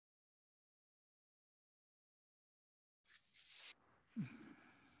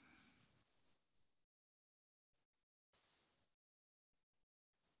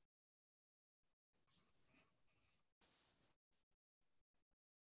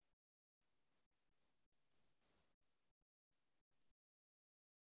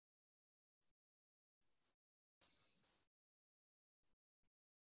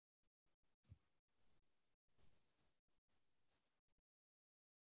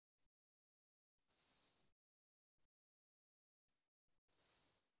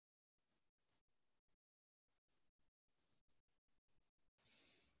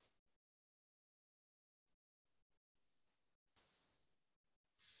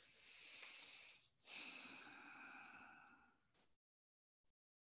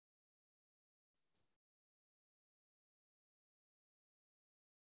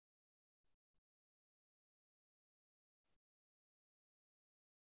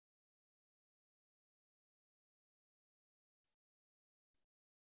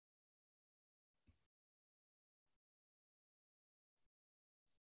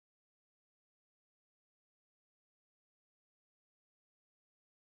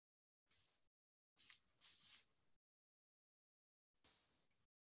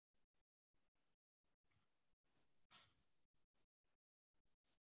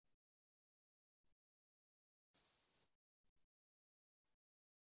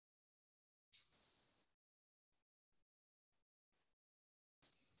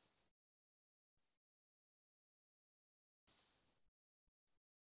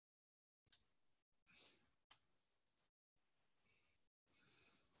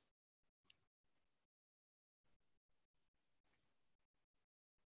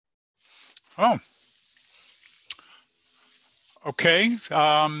Oh, okay.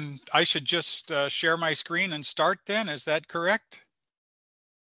 I should just share my screen and start then. Is that correct?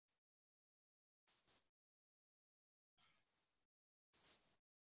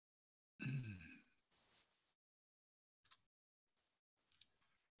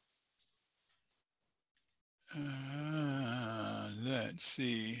 Let's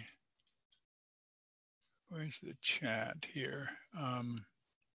see. Where's the chat here?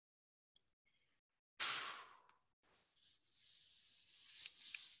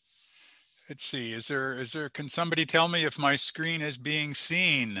 Let's see. Can somebody tell me if my screen is being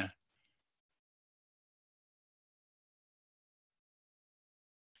seen?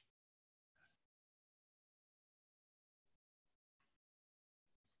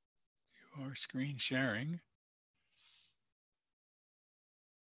 Your screen sharing.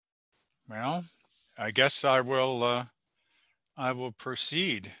 Well, I guess I will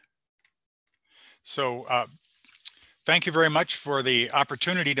proceed. So, thank you very much for the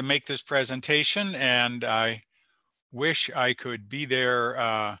opportunity to make this presentation, and I wish I could be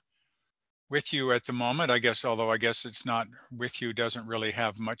there with you at the moment. Although I guess it's not with you doesn't really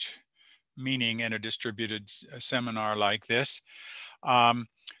have much meaning in a distributed seminar like this.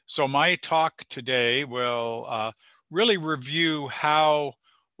 So my talk today will really review how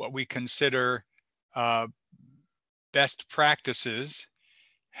what we consider best practices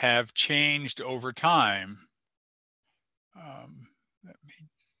have changed over time. Let me,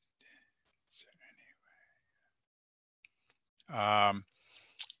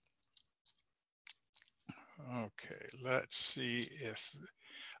 okay, let's see if,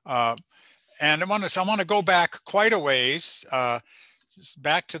 and I want to go back quite a ways,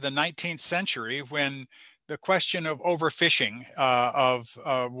 back to the 19th century when the question of overfishing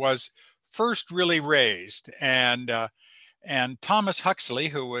was first really raised. And Thomas Huxley,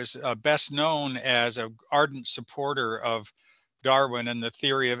 who was best known as an ardent supporter of Darwin and the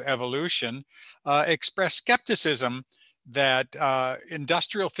theory of evolution, expressed skepticism that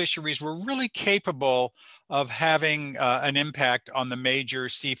industrial fisheries were really capable of having an impact on the major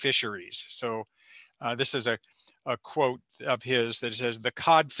sea fisheries. So this is a quote of his that says, "The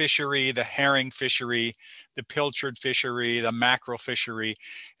cod fishery, the herring fishery, the pilchard fishery, the mackerel fishery,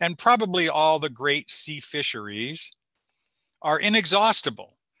 and probably all the great sea fisheries are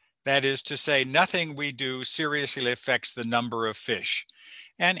inexhaustible. That is to say, nothing we do seriously affects the number of fish,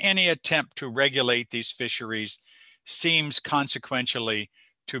 and any attempt to regulate these fisheries seems consequentially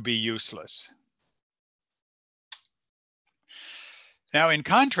to be useless." Now, in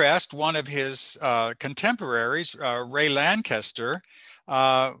contrast, one of his contemporaries, Ray Lancaster,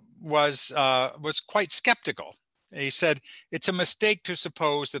 was quite skeptical. He said, "It's a mistake to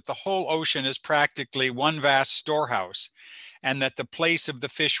suppose that the whole ocean is practically one vast storehouse, and that the place of the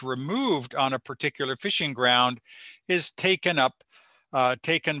fish removed on a particular fishing ground is taken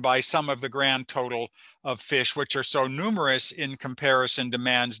by some of the grand total of fish, which are so numerous in comparison to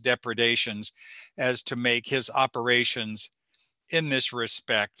man's depredations as to make his operations in this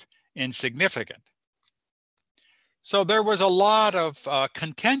respect insignificant." So there was a lot of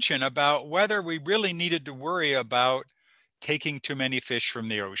contention about whether we really needed to worry about taking too many fish from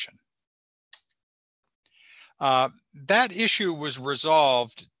the ocean. That issue was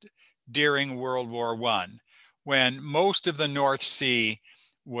resolved during World War I, when most of the North Sea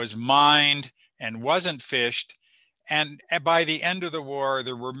was mined and wasn't fished. And by the end of the war,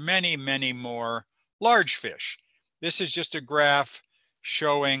 there were many, many more large fish. This is just a graph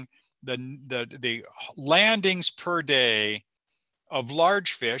showing the landings per day of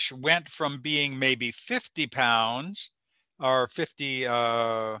large fish went from being maybe 50 pounds or 50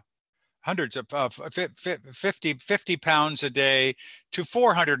 hundreds of 50 pounds a day to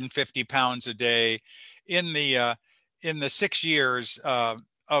 450 pounds a day in the 6 years of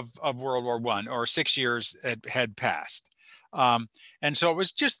World War I, or 6 years had passed. And so it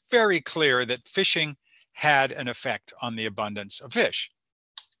was just very clear that fishing had an effect on the abundance of fish.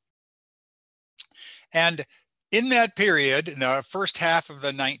 And in that period, in the first half of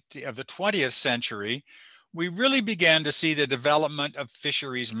the 20th century, we really began to see the development of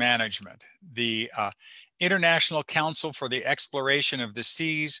fisheries management. The International Council for the Exploration of the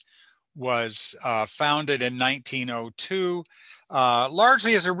Seas was founded in 1902,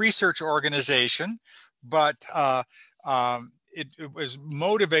 largely as a research organization, but it was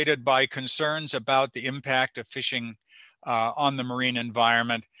motivated by concerns about the impact of fishing on the marine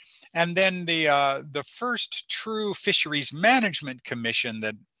environment. And then the first true fisheries management commission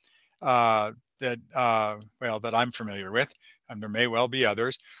that I'm familiar with, and there may well be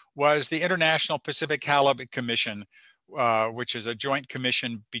others, was the International Pacific Halibut Commission, which is a joint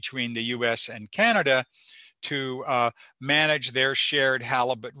commission between the US and Canada to manage their shared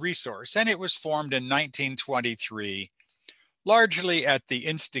halibut resource. And it was formed in 1923, largely at the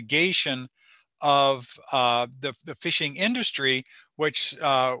instigation of the fishing industry, which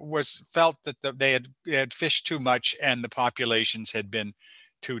was felt that they had fished too much and the populations had been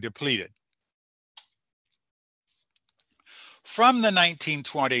too depleted. From the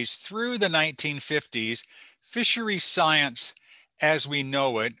 1920s through the 1950s, fisheries science as we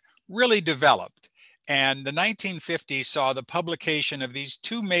know it really developed. And the 1950s saw the publication of these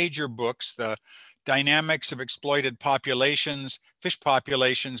two major books, The Dynamics of Exploited Populations, Fish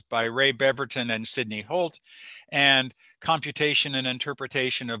Populations by Ray Beverton and Sidney Holt, and Computation and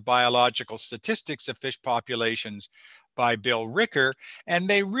Interpretation of Biological Statistics of Fish Populations by Bill Ricker. And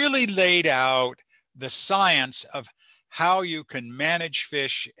they really laid out the science of how you can manage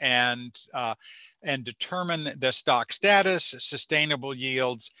fish and determine the stock status, sustainable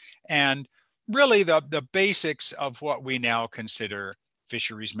yields, and really the basics of what we now consider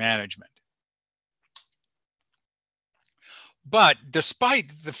fisheries management. But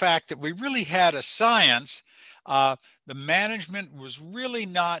despite the fact that we really had a science, the management was really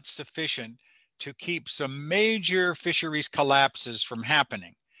not sufficient to keep some major fisheries collapses from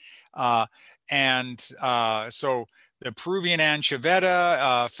happening. So the Peruvian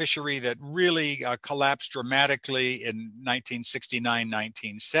anchoveta fishery that really collapsed dramatically in 1969,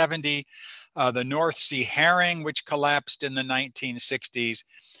 1970, the North Sea herring, which collapsed in the 1960s,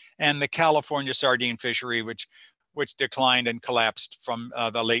 and the California sardine fishery, which declined and collapsed from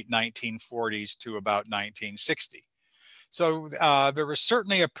the late 1940s to about 1960. So there was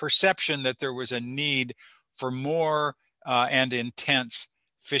certainly a perception that there was a need for more and intense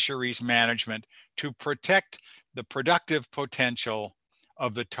fisheries management to protect the productive potential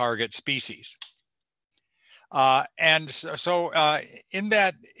of the target species. In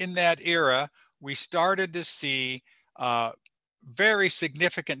that era, we started to see very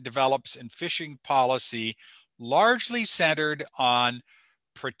significant develops in fishing policy, largely centered on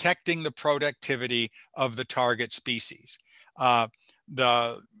protecting the productivity of the target species.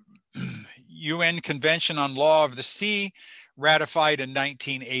 The UN Convention on Law of the Sea, ratified in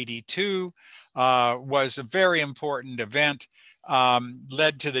 1982, was a very important event,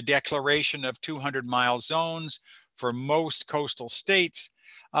 led to the declaration of 200-mile zones for most coastal states.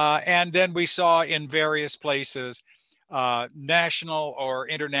 And then we saw in various places national or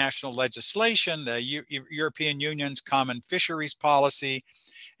international legislation, the European Union's Common Fisheries Policy,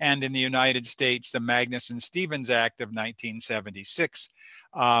 and in the United States, the Magnuson-Stevens Act of 1976.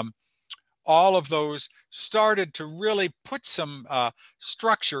 All of those started to really put some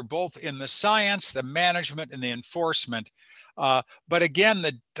structure both in the science, the management, and the enforcement. But again,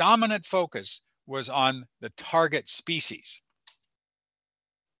 the dominant focus was on the target species.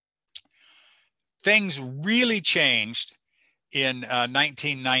 Things really changed in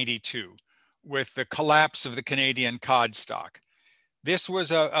 1992 with the collapse of the Canadian cod stock. This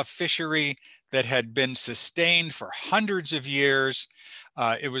was a fishery that had been sustained for hundreds of years.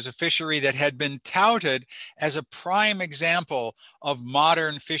 It was a fishery that had been touted as a prime example of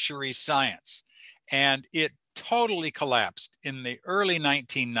modern fisheries science. And it totally collapsed in the early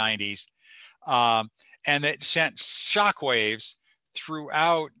 1990s. And it sent shockwaves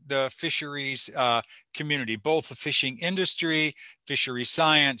throughout the fisheries community, both the fishing industry, fisheries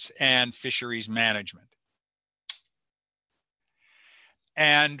science, and fisheries management.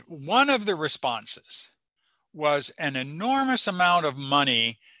 And one of the responses was an enormous amount of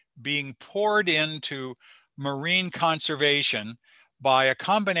money being poured into marine conservation by a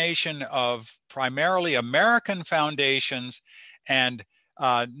combination of primarily American foundations and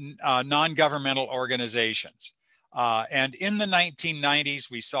non-governmental organizations. And in the 1990s,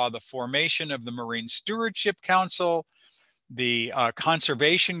 we saw the formation of the Marine Stewardship Council, the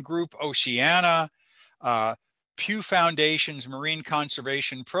Conservation Group Oceana, Pew Foundation's marine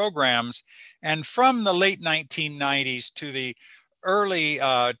conservation programs. And from the late 1990s to the early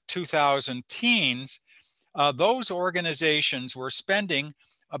 2000 teens, those organizations were spending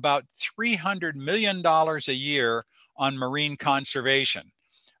about $300 million a year on marine conservation.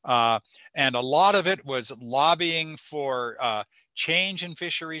 And a lot of it was lobbying for change in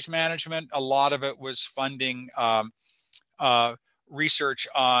fisheries management. A lot of it was funding research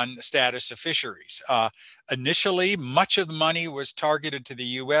on the status of fisheries. Initially, much of the money was targeted to the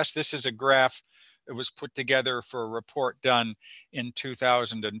US. This is a graph that was put together for a report done in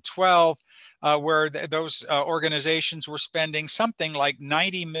 2012, where those organizations were spending something like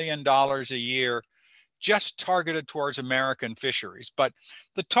 $90 million a year just targeted towards American fisheries, but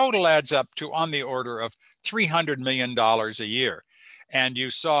the total adds up to on the order of $300 million a year. And you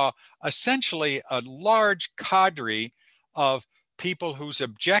saw essentially a large cadre of people whose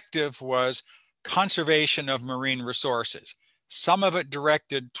objective was conservation of marine resources. Some of it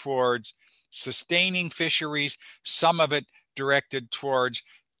directed towards sustaining fisheries, some of it directed towards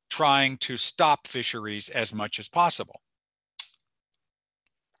trying to stop fisheries as much as possible.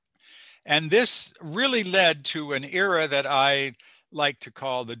 And this really led to an era that I like to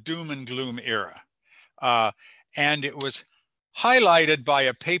call the doom and gloom era. And it was highlighted by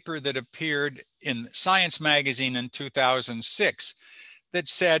a paper that appeared in Science magazine in 2006 that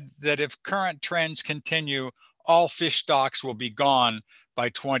said that if current trends continue, all fish stocks will be gone by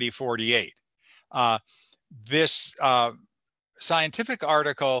 2048. This scientific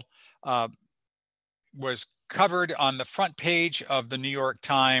article was covered on the front page of the New York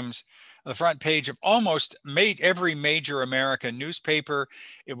Times, the front page of almost every major American newspaper.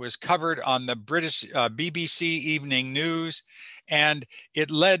 It was covered on the British BBC Evening News, and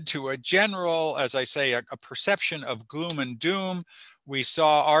it led to a general, as I say, a perception of gloom and doom. We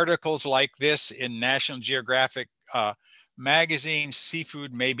saw articles like this in National Geographic magazine: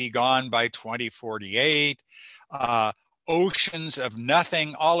 seafood may be gone by 2048, oceans of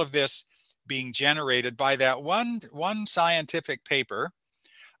nothing, all of this being generated by that one scientific paper.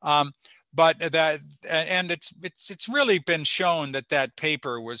 But that, and it's really been shown that that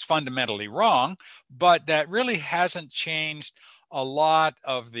paper was fundamentally wrong, but that really hasn't changed a lot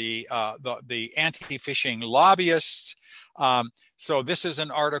of the anti-fishing lobbyists. So this is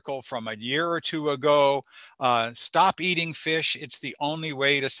an article from a year or two ago. Stop eating fish. It's the only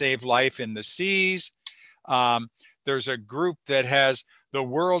way to save life in the seas. There's a group that has the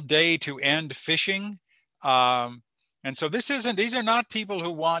World Day to End Fishing. And so these are not people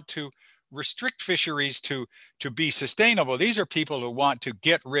who want to restrict fisheries to be sustainable. These are people who want to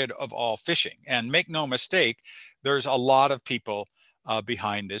get rid of all fishing. And make no mistake, there's a lot of people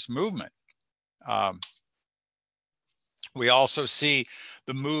behind this movement. We also see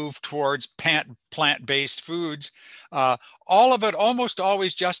the move towards plant-based foods. All of it almost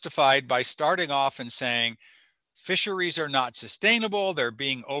always justified by starting off and saying, fisheries are not sustainable, they're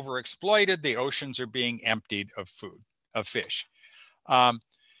being overexploited, the oceans are being emptied of fish.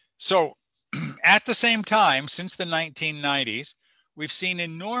 So at the same time, since the 1990s, we've seen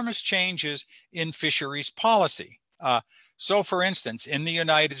enormous changes in fisheries policy. So for instance, in the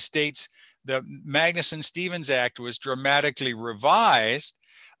United States, the Magnuson-Stevens Act was dramatically revised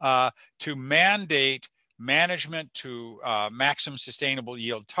to mandate management to maximum sustainable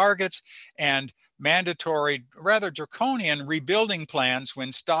yield targets and mandatory, rather draconian rebuilding plans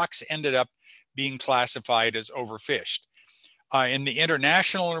when stocks ended up being classified as overfished. In the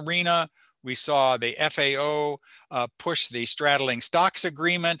international arena, we saw the FAO push the straddling stocks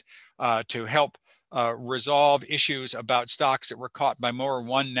agreement to help resolve issues about stocks that were caught by more than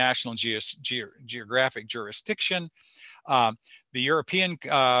one national geographic jurisdiction. The European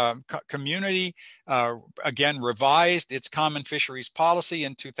community, again, revised its common fisheries policy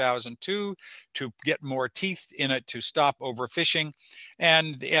in 2002 to get more teeth in it to stop overfishing.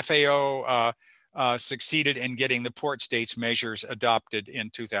 And the FAO succeeded in getting the port states measures adopted in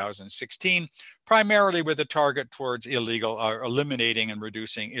 2016, primarily with a target towards eliminating and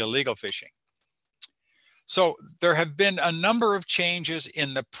reducing illegal fishing. So there have been a number of changes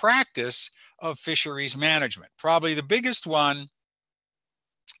in the practice of fisheries management. Probably the biggest one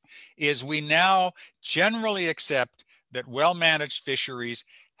is we now generally accept that well-managed fisheries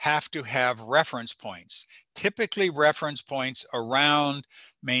have to have reference points, typically reference points around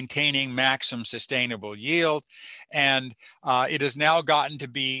maintaining maximum sustainable yield. And it has now gotten to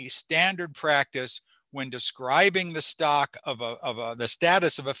be standard practice when describing the stock the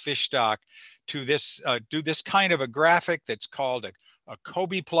status of a fish stock to do this kind of a graphic that's called a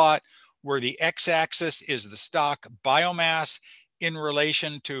Kobe plot, where the x-axis is the stock biomass in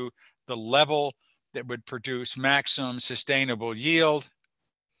relation to the level that would produce maximum sustainable yield.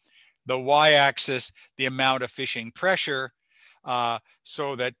 The y-axis, the amount of fishing pressure,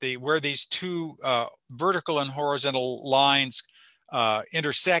 so that where these two vertical and horizontal lines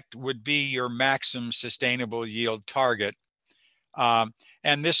intersect would be your maximum sustainable yield target.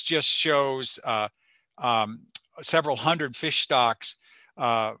 And this just shows several hundred fish stocks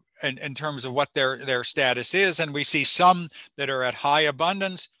in terms of what their status is. And we see some that are at high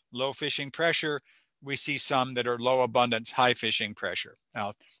abundance, low fishing pressure. We see some that are low abundance, high fishing pressure.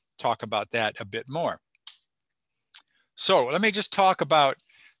 I'll talk about that a bit more. So let me just talk about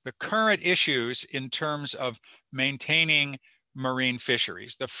the current issues in terms of maintaining marine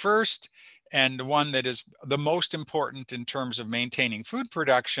fisheries. The first and the one that is the most important in terms of maintaining food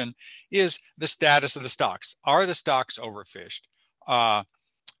production, is the status of the stocks. Are the stocks overfished,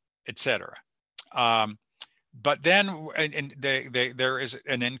 etc. But then there is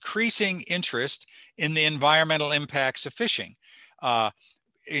an increasing interest in the environmental impacts of fishing,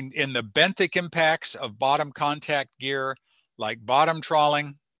 in the benthic impacts of bottom contact gear, like bottom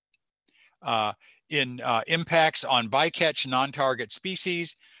trawling, in impacts on bycatch non-target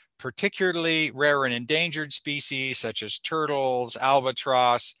species, particularly rare and endangered species such as turtles,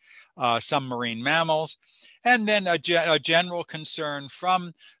 albatross, some marine mammals, and then a general concern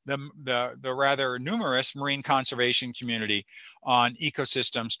from the rather numerous marine conservation community on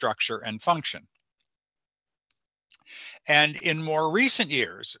ecosystem structure and function. And in more recent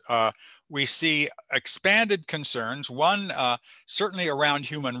years, we see expanded concerns, one certainly around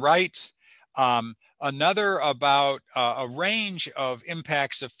human rights, another about a range of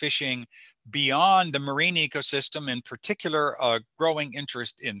impacts of fishing beyond the marine ecosystem, in particular a growing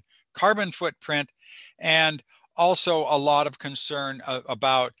interest in carbon footprint, and also a lot of concern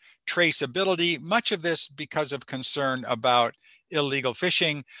about traceability, much of this because of concern about illegal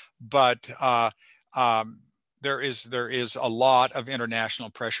fishing, but there is a lot of international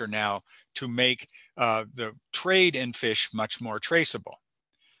pressure now to make the trade in fish much more traceable.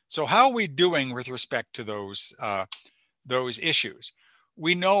 So how are we doing with respect to those issues?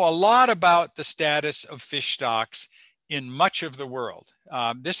 We know a lot about the status of fish stocks in much of the world.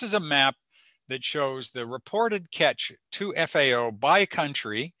 This is a map that shows the reported catch to FAO by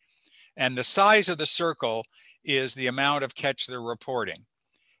country, and the size of the circle is the amount of catch they're reporting.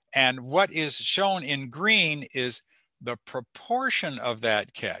 And what is shown in green is the proportion of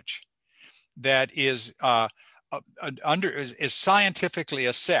that catch that is scientifically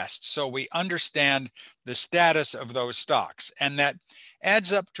assessed, so we understand the status of those stocks, and that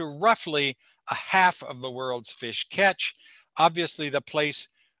adds up to roughly a half of the world's fish catch. Obviously, the place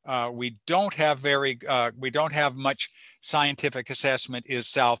we don't have much scientific assessment is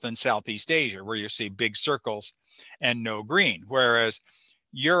South and Southeast Asia, where you see big circles and no green, whereas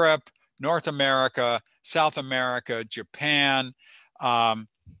Europe, North America, South America, Japan,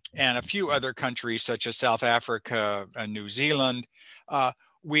 and a few other countries such as South Africa and New Zealand,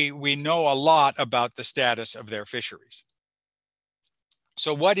 we know a lot about the status of their fisheries.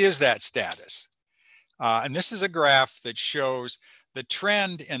 So what is that status? And this is a graph that shows the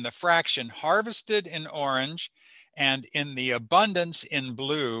trend in the fraction harvested in orange and in the abundance in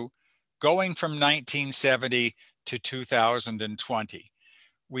blue going from 1970 to 2020.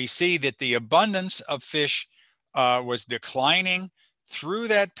 We see that the abundance of fish was declining through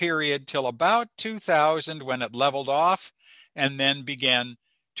that period till about 2000, when it leveled off and then began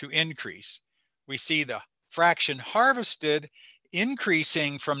to increase. We see the fraction harvested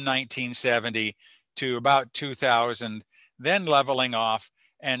increasing from 1970 to about 2000, then leveling off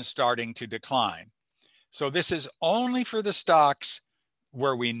and starting to decline. So this is only for the stocks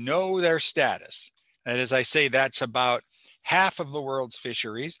where we know their status. And as I say, that's about half of the world's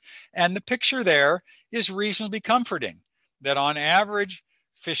fisheries. And the picture there is reasonably comforting, that on average,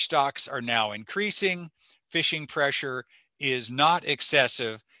 fish stocks are now increasing. Fishing pressure is not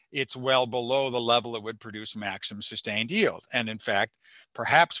excessive. It's well below the level that would produce maximum sustained yield. And in fact,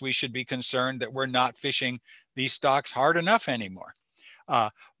 perhaps we should be concerned that we're not fishing these stocks hard enough anymore.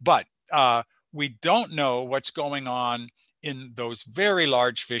 But we don't know what's going on in those very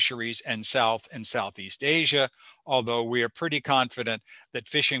large fisheries in South and Southeast Asia, although we are pretty confident that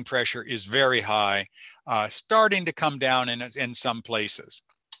fishing pressure is very high, starting to come down in some places.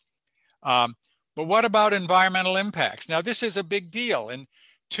 But what about environmental impacts? Now, this is a big deal. In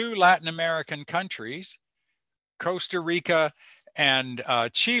two Latin American countries, Costa Rica and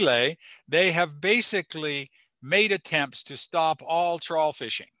Chile, they have basically made attempts to stop all trawl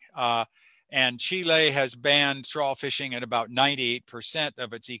fishing. And Chile has banned trawl fishing in about 98%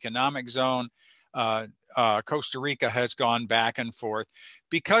 of its economic zone. Costa Rica has gone back and forth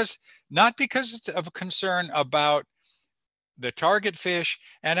not because of concern about the target fish,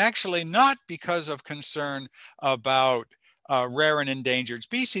 and actually not because of concern about rare and endangered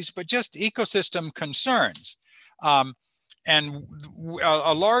species, but just ecosystem concerns. And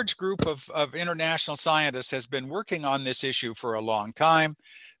a large group of international scientists has been working on this issue for a long time.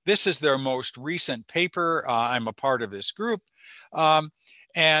 This is their most recent paper. I'm a part of this group.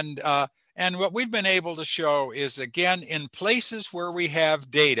 And what we've been able to show is, again, in places where we have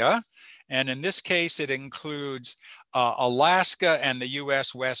data, and in this case, it includes Alaska and the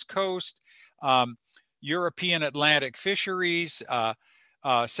US West Coast, European Atlantic fisheries,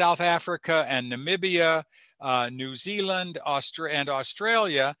 South Africa and Namibia, New Zealand, and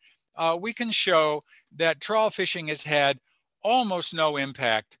Australia, we can show that trawl fishing has had almost no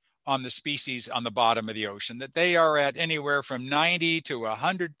impact on the species on the bottom of the ocean, that they are at anywhere from 90 to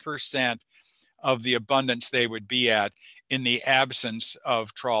 100% of the abundance they would be at in the absence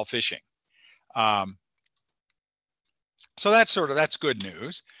of trawl fishing. So that's good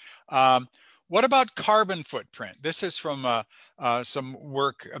news. What about carbon footprint? This is from some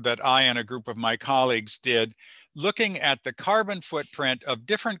work that I and a group of my colleagues did, looking at the carbon footprint of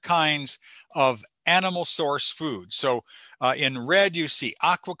different kinds of animal source food. So in red, you see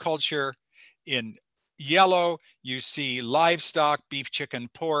aquaculture. In yellow, you see livestock, beef, chicken,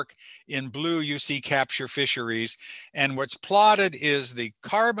 pork. In blue, you see capture fisheries. And what's plotted is the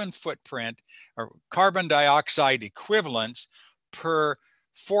carbon footprint or carbon dioxide equivalents per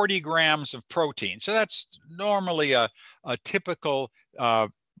 40 grams of protein. So that's normally a typical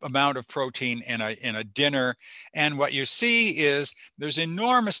amount of protein in a dinner. And what you see is there's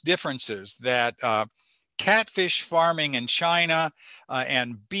enormous differences that catfish farming in China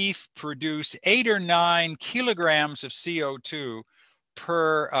and beef produce 8 or 9 kilograms of CO2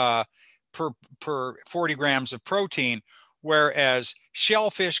 per 40 grams of protein, whereas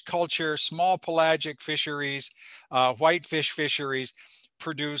shellfish culture, small pelagic fisheries, whitefish fisheries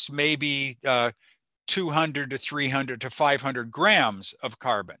produce maybe 200 to 300 to 500 grams of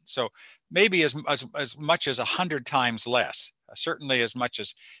carbon. So maybe as much as 100 times less, certainly as much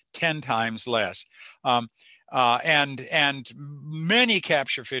as 10 times less. And many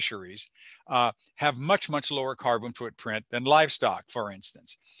capture fisheries have much lower carbon footprint than livestock, for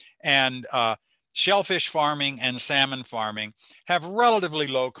instance. And shellfish farming and salmon farming have relatively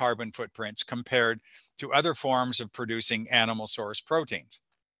low carbon footprints compared to other forms of producing animal source proteins.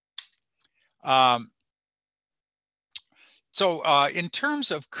 So in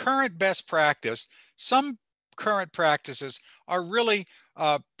terms of current best practice, some current practices are really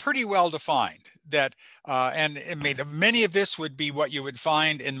pretty well defined. That and many of this would be what you would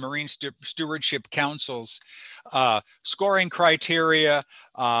find in Marine Stewardship Council's scoring criteria,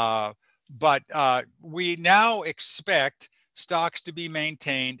 but we now expect stocks to be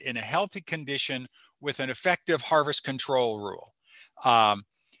maintained in a healthy condition with an effective harvest control rule.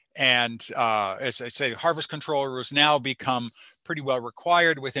 And as I say, harvest control rules now become pretty well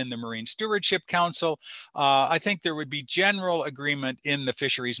required within the Marine Stewardship Council. I think there would be general agreement in the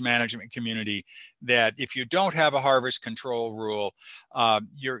fisheries management community that if you don't have a harvest control rule,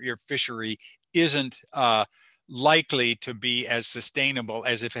 your fishery isn't likely to be as sustainable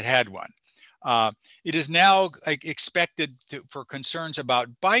as if it had one. It is now expected for concerns about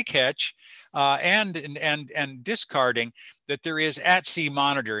bycatch and discarding that there is at-sea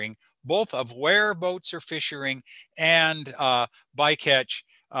monitoring, both of where boats are fishing and bycatch,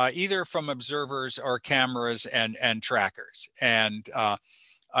 either from observers or cameras and trackers. And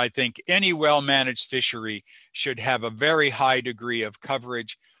I think any well-managed fishery should have a very high degree of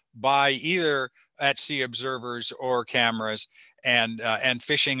coverage by either at-sea observers or cameras, and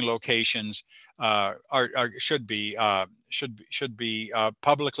fishing locations should be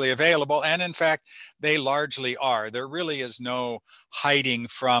publicly available, and in fact they largely are. There really is no hiding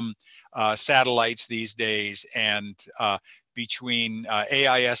from satellites these days, and between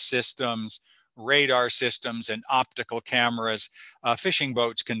AIS systems, radar systems, and optical cameras, fishing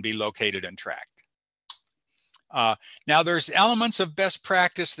boats can be located and tracked. Now there's elements of best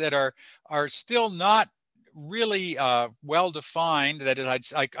practice that are still not really well defined. That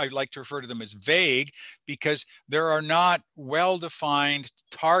is, I like to refer to them as vague, because there are not well defined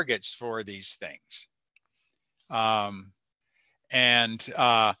targets for these things. One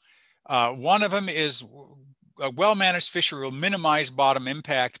of them is a well-managed fishery will minimize bottom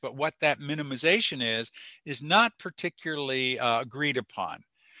impact, but what that minimization is not particularly agreed upon.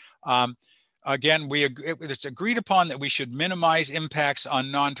 Again, it's agreed upon that we should minimize impacts on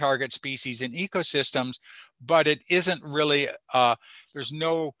non-target species and ecosystems, but it isn't really, there's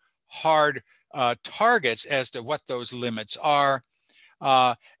no hard targets as to what those limits are.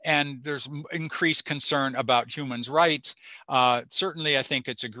 And there's increased concern about humans' rights. Certainly, I think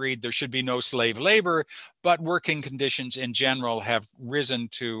it's agreed there should be no slave labor, but working conditions in general have risen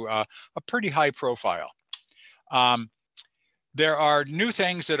to a pretty high profile. There are new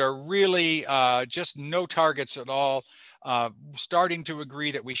things that are really just no targets at all, starting to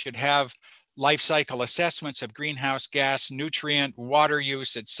agree that we should have life cycle assessments of greenhouse gas, nutrient, water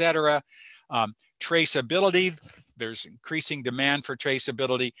use, etc. Traceability, there's increasing demand for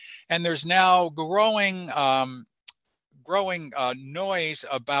traceability, and there's now growing noise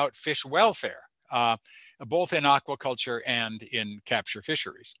about fish welfare, both in aquaculture and in capture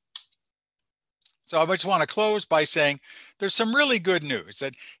fisheries. So I just want to close by saying there's some really good news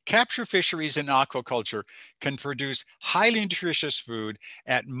that capture fisheries in aquaculture can produce highly nutritious food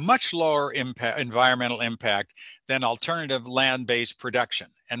at much lower environmental impact than alternative land-based production.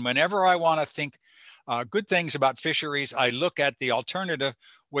 And whenever I want to think good things about fisheries, I look at the alternative,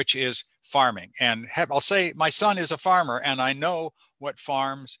 which is farming. And I'll say my son is a farmer, and I know what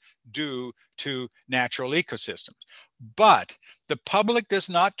farms do to natural ecosystems. But the public does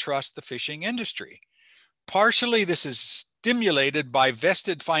not trust the fishing industry. Partially, this is stimulated by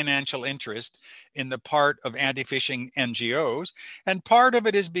vested financial interest in the part of anti-fishing NGOs, and part of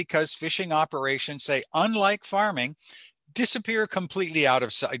it is because fishing operations, say, unlike farming, disappear completely out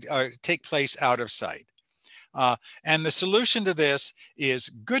of sight, take place out of sight. And the solution to this is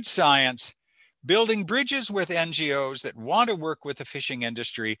good science, building bridges with NGOs that want to work with the fishing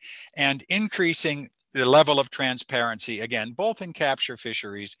industry, and increasing the level of transparency, again, both in capture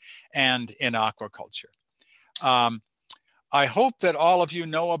fisheries and in aquaculture. I hope that all of you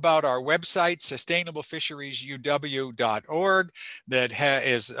know about our website, sustainablefisheriesuw.org, that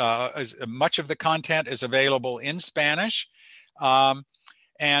is much of the content is available in Spanish.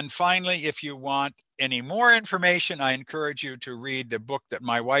 And finally, if you want any more information, I encourage you to read the book that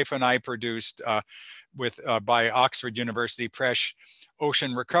my wife and I produced by Oxford University Press,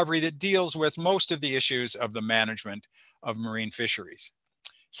 Ocean Recovery, that deals with most of the issues of the management of marine fisheries.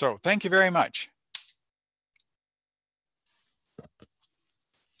 So thank you very much.